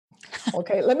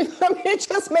Okay, let me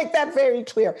just make that very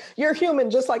clear. You're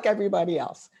human just like everybody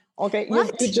else. Okay.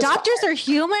 What? Doctors are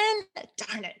human?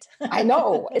 Darn it. I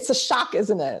know. It's a shock,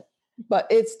 isn't it? But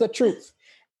it's the truth.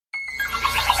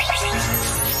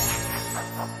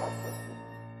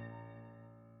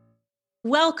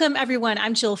 Welcome, everyone.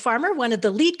 I'm Jill Farmer, one of the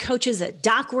lead coaches at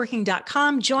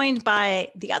DocWorking.com, joined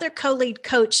by the other co-lead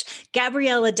coach,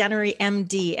 Gabriella Dennery,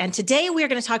 MD. And today we are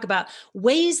going to talk about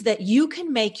ways that you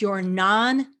can make your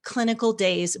non-clinical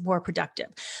days more productive.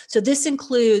 So this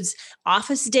includes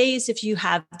office days, if you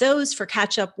have those for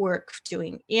catch-up work,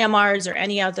 doing EMRs or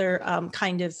any other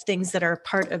kind of things that are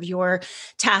part of your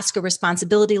task or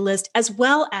responsibility list, as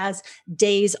well as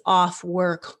days off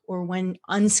work or when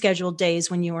unscheduled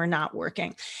days when you are not working.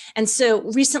 And so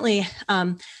recently,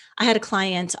 I had a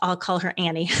client, I'll call her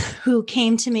Annie, who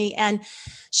came to me and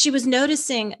she was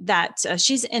noticing that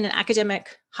she's in an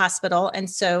academic hospital. And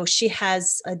so she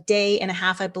has a day and a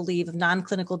half, I believe, of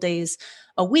non-clinical days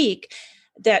a week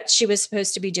that she was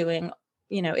supposed to be doing,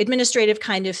 administrative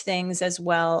kind of things as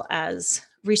well as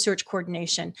research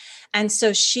coordination. And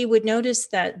so she would notice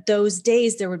that those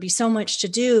days there would be so much to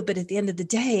do, but at the end of the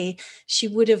day, she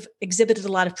would have exhibited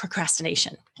a lot of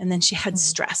procrastination. And then she had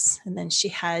stress, and then she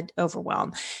had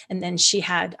overwhelm, and then she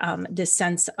had this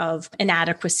sense of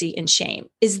inadequacy and shame.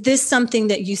 Is this something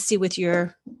that you see with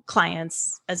your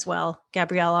clients as well,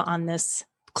 Gabriella, on this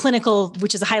clinical,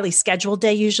 which is a highly scheduled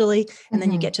day usually, and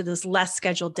then you get to this less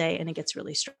scheduled day and it gets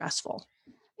really stressful?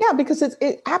 Yeah, because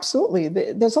it absolutely,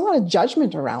 there's a lot of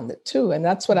judgment around it too. And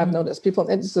that's what I've noticed. People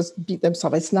just beat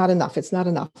themselves. It's not enough. It's not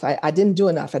enough. I didn't do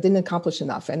enough. I didn't accomplish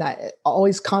enough. And I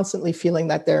always constantly feeling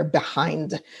that they're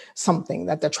behind something,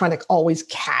 that they're trying to always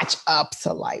catch up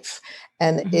to life.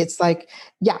 And it's like,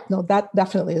 yeah, no, that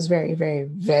definitely is very, very,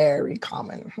 very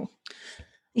common.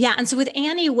 Yeah. And so with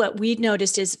Annie, what we'd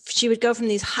noticed is she would go from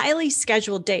these highly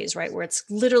scheduled days, right, where it's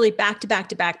literally back to back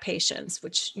to back patients,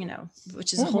 which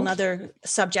is a whole nother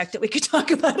subject that we could talk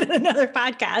about in another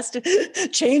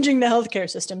podcast, changing the healthcare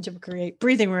system to create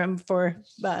breathing room for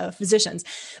physicians.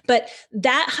 But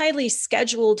that highly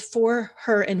scheduled for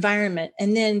her environment,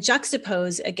 and then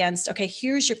juxtapose against, okay,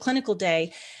 here's your clinical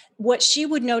day. What she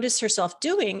would notice herself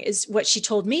doing is what she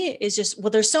told me is just,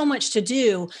 well, there's so much to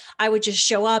do. I would just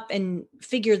show up and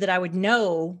figure that I would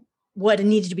know what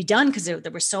needed to be done because there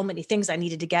were so many things I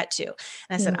needed to get to. And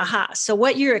I said, aha. So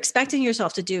what you're expecting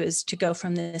yourself to do is to go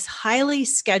from this highly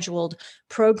scheduled,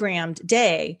 programmed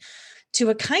day to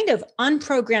a kind of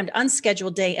unprogrammed,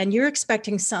 unscheduled day. And you're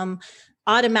expecting some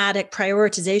automatic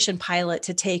prioritization pilot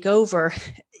to take over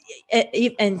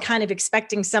and kind of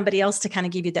expecting somebody else to kind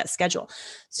of give you that schedule.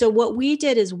 So what we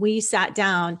did is we sat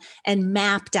down and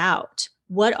mapped out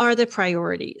what are the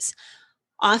priorities.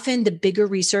 Often the bigger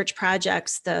research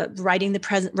projects, the writing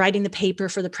the paper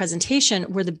for the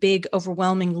presentation were the big,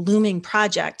 overwhelming, looming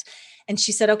project. And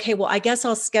she said, okay, well, I guess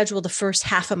I'll schedule the first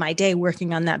half of my day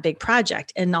working on that big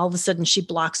project. And all of a sudden she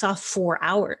blocks off 4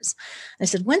 hours. And I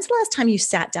said, when's the last time you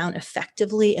sat down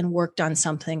effectively and worked on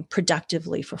something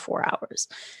productively for 4 hours?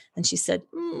 And she said,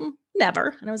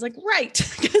 never. And I was like, right,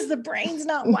 because the brain's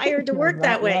not wired to work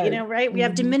that way, right? We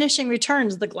have diminishing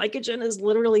returns. The glycogen is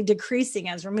literally decreasing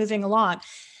as we're moving along.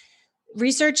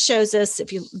 Research shows us,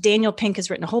 Daniel Pink has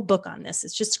written a whole book on this.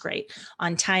 It's just great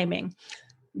on timing,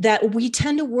 that we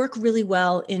tend to work really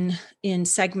well in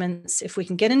segments. If we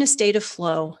can get in a state of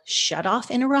flow, shut off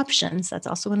interruptions. That's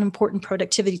also an important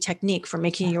productivity technique for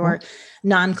making your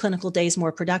non-clinical days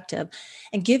more productive,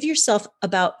 and give yourself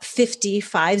about 50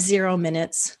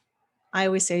 minutes. I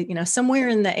always say, somewhere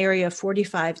in the area of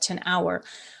 45 to an hour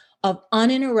of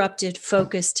uninterrupted,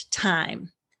 focused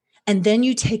time. And then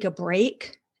you take a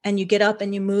break. And you get up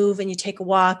and you move and you take a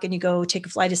walk and you go take a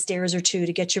flight of stairs or two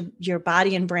to get your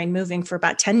body and brain moving for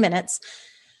about 10 minutes.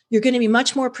 You're going to be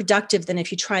much more productive than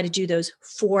if you try to do those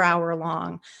 4-hour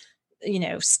long,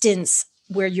 stints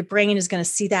where your brain is going to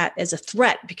see that as a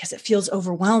threat because it feels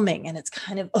overwhelming. And it's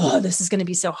kind of, this is going to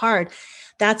be so hard.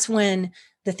 That's when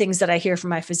the things that I hear from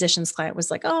my physician's client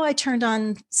was like, I turned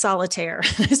on solitaire.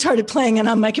 I started playing it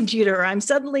on my computer. Or I'm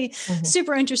suddenly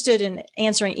super interested in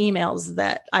answering emails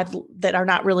that are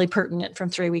not really pertinent from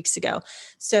 3 weeks ago.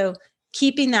 So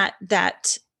keeping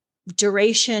that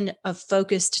duration of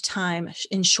focused time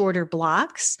in shorter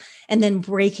blocks and then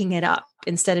breaking it up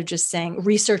instead of just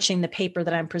researching the paper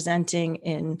that I'm presenting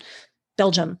in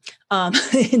Belgium,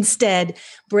 instead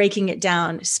breaking it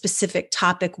down specific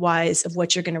topic wise of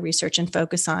what you're going to research and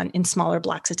focus on in smaller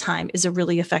blocks of time is a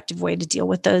really effective way to deal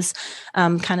with those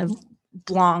kind of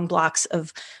long blocks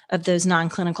of those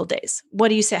non-clinical days. What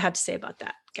do you have to say about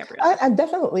that, Gabriella? I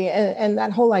definitely. And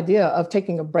that whole idea of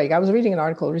taking a break. I was reading an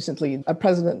article recently,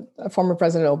 a former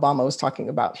President Obama was talking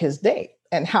about his day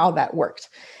and how that worked.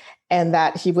 And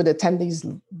that he would attend these,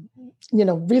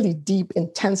 really deep,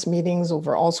 intense meetings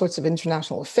over all sorts of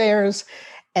international affairs.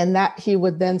 And that he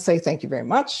would then say, thank you very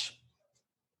much.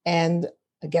 And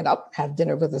get up, have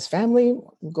dinner with his family,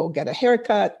 go get a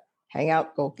haircut, hang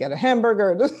out, go get a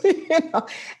hamburger.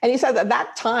 And he said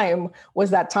that time was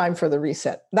that time for the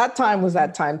reset. That time was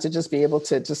that time to just be able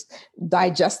to just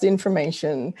digest the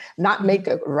information, not make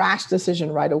a rash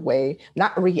decision right away,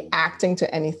 not reacting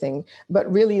to anything,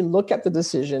 but really look at the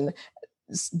decision,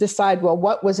 decide, well,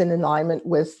 what was in alignment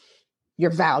with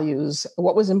your values,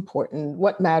 what was important,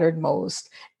 what mattered most,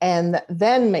 and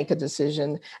then make a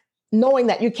decision, knowing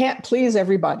that you can't please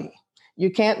everybody. You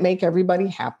can't make everybody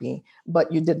happy,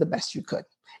 but you did the best you could.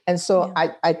 And so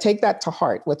I take that to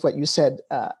heart with what you said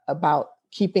about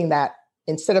keeping that,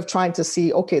 instead of trying to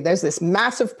see, okay, there's this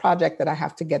massive project that I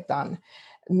have to get done.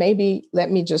 Maybe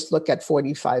let me just look at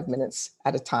 45 minutes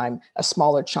at a time, a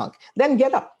smaller chunk, then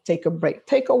get up, take a break,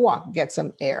 take a walk, get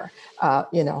some air,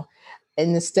 and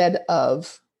instead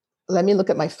of, let me look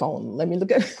at my phone. Let me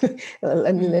look at,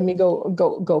 let me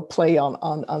go play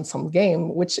on some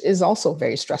game, which is also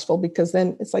very stressful, because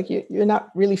then it's like you're not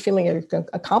really feeling you're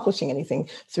accomplishing anything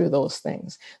through those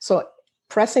things. So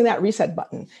pressing that reset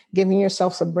button, giving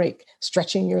yourself a break,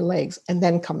 stretching your legs, and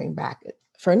then coming back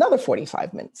for another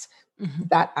 45 minutes. Mm-hmm.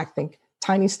 That, I think,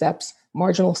 tiny steps,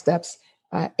 marginal steps,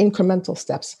 incremental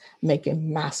steps make a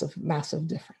massive, massive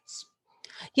difference.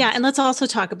 Yeah. And let's also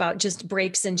talk about just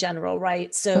breaks in general,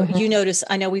 right? So you notice,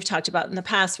 I know we've talked about in the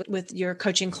past with your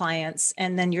coaching clients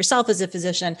and then yourself as a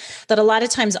physician, that a lot of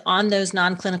times on those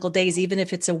non-clinical days, even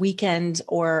if it's a weekend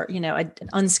or, an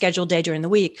unscheduled day during the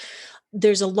week,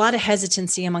 there's a lot of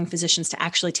hesitancy among physicians to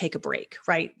actually take a break,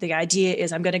 right? The idea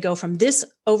is I'm going to go from this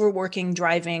overworking,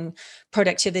 driving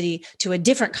productivity to a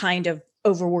different kind of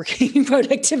overworking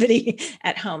productivity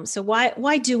at home. So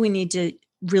why do we need to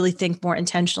really think more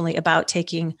intentionally about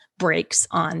taking breaks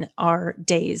on our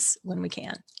days when we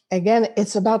can? Again,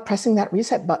 it's about pressing that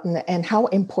reset button and how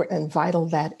important and vital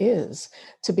that is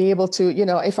to be able to,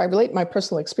 if I relate my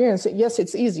personal experience, yes,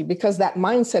 it's easy because that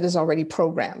mindset is already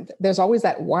programmed. There's always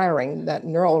that wiring, that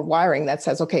neural wiring that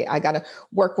says, okay, I got to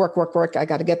work. I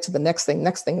got to get to the next thing.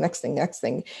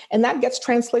 And that gets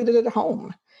translated at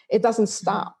home. It doesn't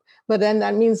stop. But then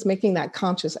that means making that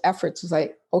conscious effort to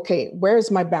say, okay, where's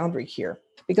my boundary here?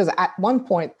 Because at one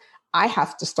point I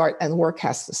have to start and work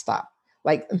has to stop.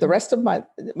 Like the rest of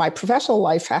my professional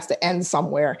life has to end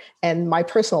somewhere and my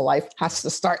personal life has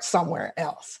to start somewhere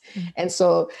else. Mm-hmm. And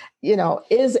so,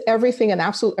 is everything an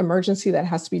absolute emergency that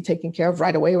has to be taken care of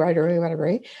right away?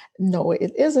 No,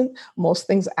 it isn't. Most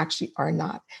things actually are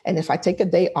not. And if I take a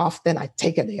day off, then I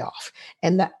take a day off.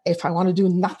 And that if I want to do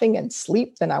nothing and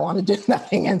sleep, then I want to do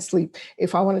nothing and sleep.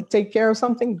 If I want to take care of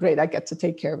something, great, I get to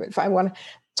take care of it. If I want to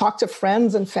talk to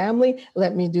friends and family,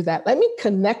 let me do that. Let me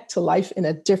connect to life in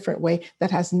a different way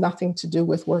that has nothing to do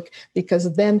with work,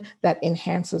 because then that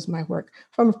enhances my work.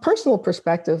 From a personal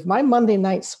perspective, my Monday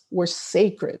nights were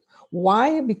sacred.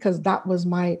 Why? Because that was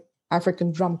my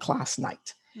African drum class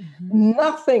night. Mm-hmm.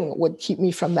 Nothing would keep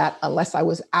me from that unless I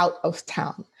was out of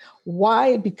town.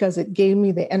 Why? Because it gave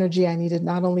me the energy I needed,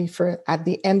 not only for at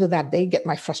the end of that day, get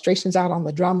my frustrations out on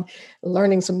the drum,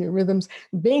 learning some new rhythms,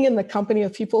 being in the company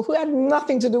of people who had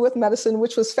nothing to do with medicine,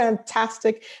 which was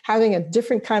fantastic, having a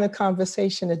different kind of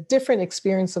conversation, a different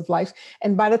experience of life.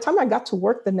 And by the time I got to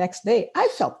work the next day, I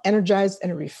felt energized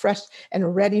and refreshed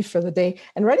and ready for the day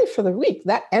and ready for the week.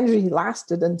 That energy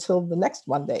lasted until the next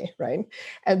Monday, right?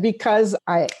 And because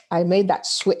I made that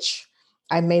switch,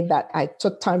 I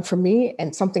took time for me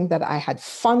and something that I had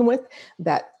fun with,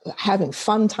 that having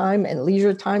fun time and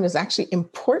leisure time is actually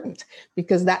important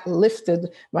because that lifted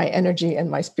my energy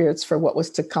and my spirits for what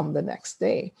was to come the next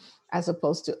day, as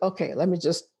opposed to, okay, let me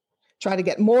just try to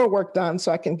get more work done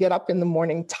so I can get up in the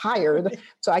morning tired,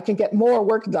 so I can get more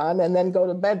work done and then go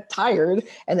to bed tired,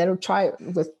 and then try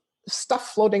with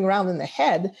stuff floating around in the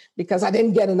head because I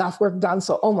didn't get enough work done.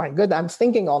 So, oh my goodness, I'm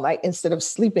thinking all night instead of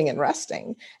sleeping and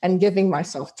resting and giving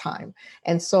myself time.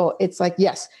 And so it's like,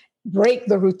 yes, break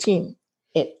the routine.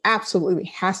 It absolutely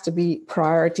has to be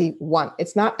priority one.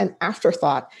 It's not an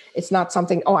afterthought. It's not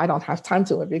something, I don't have time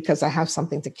to it because I have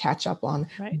something to catch up on.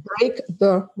 Right. Break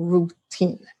the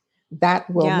routine. That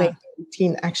will make the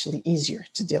routine actually easier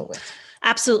to deal with.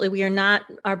 Absolutely. We are not,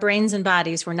 our brains and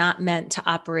bodies were not meant to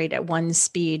operate at one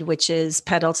speed, which is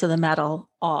pedal to the metal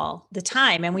all the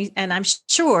time. And I'm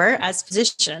sure as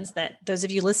physicians that those of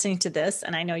you listening to this,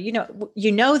 and I know, you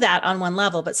know that on one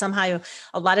level, but somehow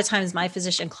a lot of times my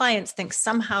physician clients think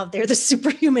somehow they're the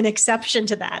superhuman exception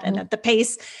to that. And that the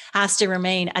pace has to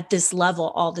remain at this level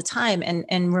all the time.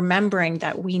 And remembering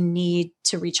that we need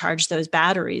to recharge those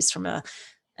batteries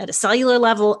at a cellular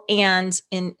level and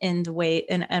in the way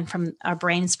and from our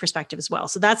brain's perspective as well.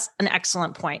 So that's an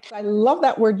excellent point. I love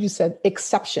that word you said,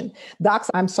 exception.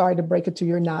 Docs, I'm sorry to break it to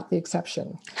you, you're not the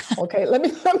exception. Okay, let me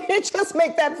just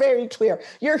make that very clear.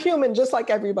 You're human just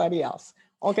like everybody else.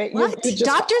 Okay. What?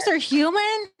 Doctors are human?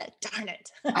 Darn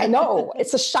it. I know.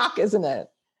 It's a shock, isn't it?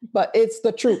 But it's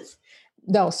the truth.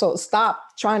 No, so stop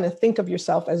trying to think of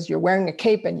yourself as you're wearing a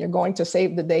cape and you're going to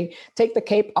save the day. Take the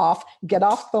cape off, get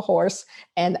off the horse,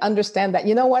 and understand that,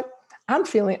 you know what? I'm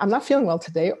not feeling well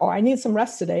today, or I need some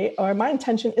rest today, or my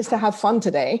intention is to have fun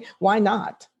today. Why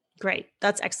not? Great.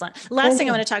 That's excellent. Last thing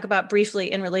I want to talk about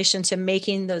briefly in relation to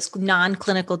making those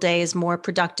non-clinical days more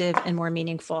productive and more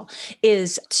meaningful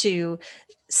is to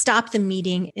stop the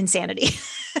meeting insanity.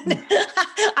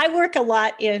 I work a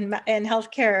lot in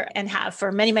healthcare and have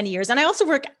for many, many years. And I also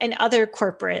work in other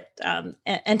corporate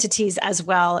entities as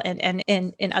well, and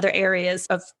in other areas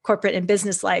of corporate and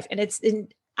business life.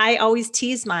 And I always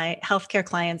tease my healthcare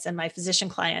clients and my physician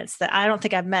clients that I don't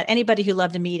think I've met anybody who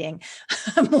loved a meeting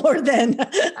more than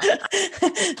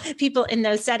people in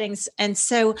those settings. And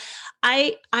so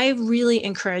I really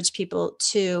encourage people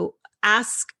to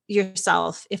ask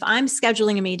yourself, if I'm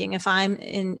scheduling a meeting, if I'm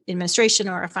in administration,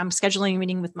 or if I'm scheduling a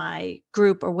meeting with my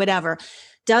group or whatever,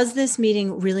 does this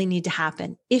meeting really need to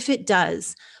happen? If it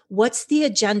does, what's the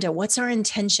agenda? What's our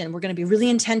intention? We're going to be really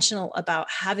intentional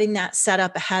about having that set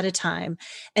up ahead of time.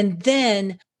 And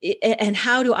then, and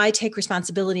how do I take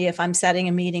responsibility if I'm setting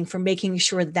a meeting for making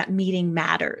sure that meeting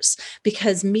matters?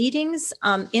 Because meetings,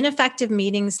 ineffective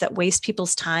meetings that waste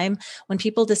people's time, when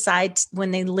people decide,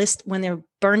 when they're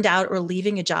burned out or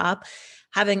leaving a job,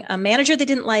 having a manager they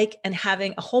didn't like and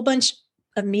having a whole bunch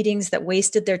of meetings that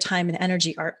wasted their time and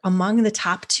energy are among the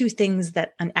top two things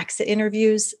that on exit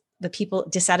interviews, the people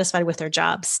dissatisfied with their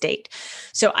job state.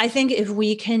 So I think if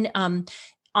we can,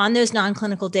 on those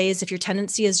non-clinical days, if your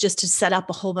tendency is just to set up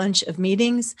a whole bunch of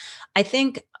meetings, I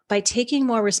think by taking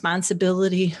more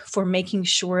responsibility for making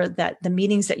sure that the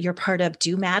meetings that you're part of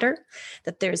do matter,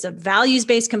 that there's a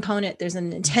values-based component, there's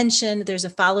an intention, there's a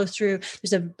follow-through,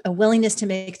 there's a willingness to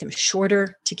make them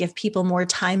shorter, to give people more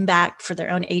time back for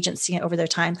their own agency over their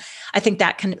time, I think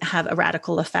that can have a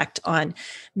radical effect on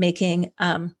making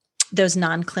those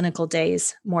non-clinical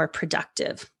days more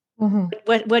productive. Mm-hmm.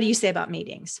 What do you say about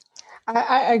meetings?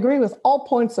 I agree with all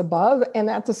points above. And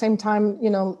at the same time,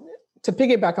 to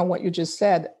piggyback on what you just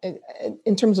said,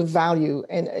 in terms of value,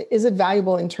 and is it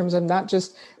valuable in terms of not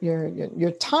just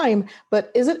your time,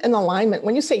 but is it in alignment?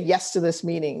 When you say yes to this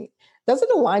meeting, does it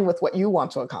align with what you want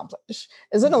to accomplish?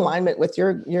 Is it in alignment with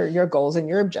your goals and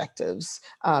your objectives,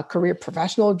 career,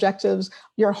 professional objectives,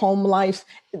 your home life?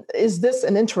 Is this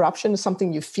an interruption to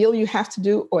something you feel you have to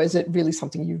do, or is it really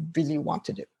something you really want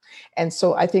to do? And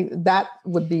so I think that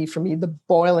would be, for me, the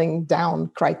boiling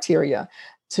down criteria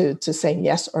to saying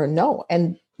yes or no,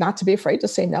 and not to be afraid to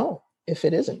say no if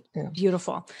it isn't.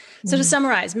 Beautiful. So to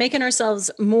summarize, making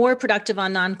ourselves more productive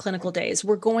on non-clinical days,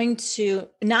 we're going to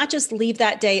not just leave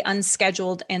that day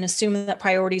unscheduled and assume that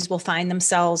priorities will find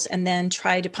themselves and then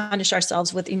try to punish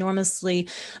ourselves with enormously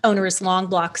onerous long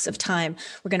blocks of time.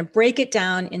 We're going to break it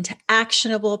down into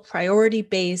actionable,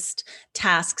 priority-based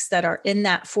tasks that are in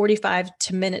that 45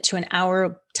 minute to an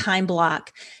hour time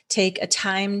block. Take a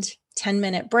timed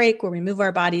 10-minute break where we move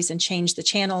our bodies and change the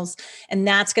channels. And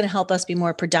that's going to help us be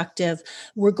more productive.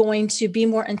 We're going to be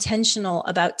more intentional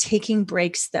about taking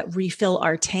breaks that refill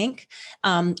our tank,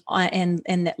 and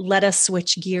that let us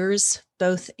switch gears,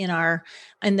 both in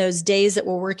those days that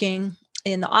we're working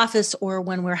in the office or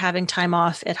when we're having time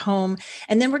off at home.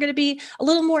 And then we're going to be a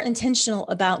little more intentional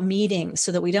about meetings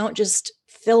so that we don't just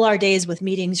fill our days with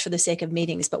meetings for the sake of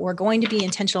meetings, but we're going to be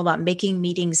intentional about making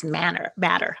meetings matter.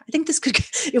 I think this could,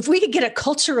 if we could get a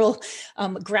cultural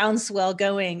groundswell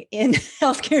going in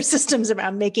healthcare systems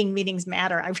around making meetings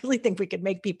matter, I really think we could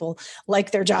make people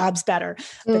like their jobs better.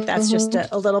 But that's just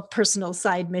a little personal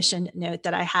side mission note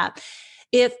that I have.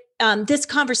 If this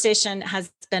conversation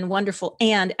has been wonderful,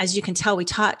 and as you can tell, we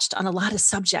touched on a lot of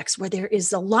subjects where there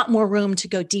is a lot more room to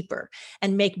go deeper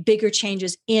and make bigger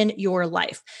changes in your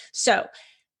life. So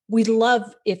we'd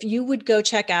love if you would go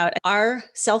check out our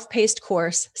self-paced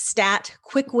course, STAT,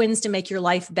 Quick Wins to Make Your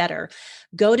Life Better.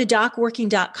 Go to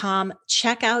docworking.com,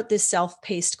 check out this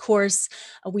self-paced course.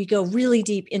 We go really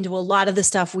deep into a lot of the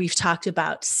stuff we've talked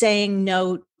about, saying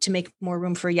no to make more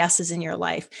room for yeses in your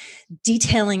life,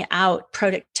 detailing out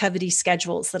productivity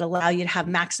schedules that allow you to have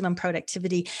maximum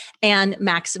productivity and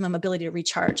maximum ability to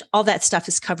recharge. All that stuff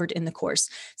is covered in the course.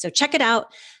 So check it out.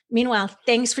 Meanwhile,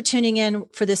 thanks for tuning in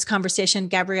for this conversation.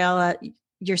 Gabriella,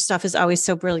 your stuff is always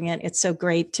so brilliant. It's so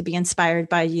great to be inspired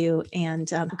by you,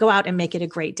 and go out and make it a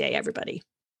great day, everybody.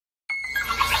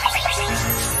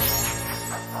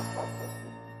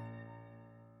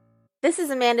 This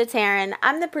is Amanda Taryn.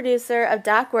 I'm the producer of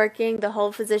Doc Working, the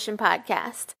Whole Physician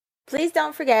podcast. Please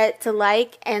don't forget to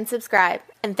like and subscribe,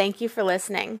 and thank you for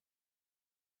listening.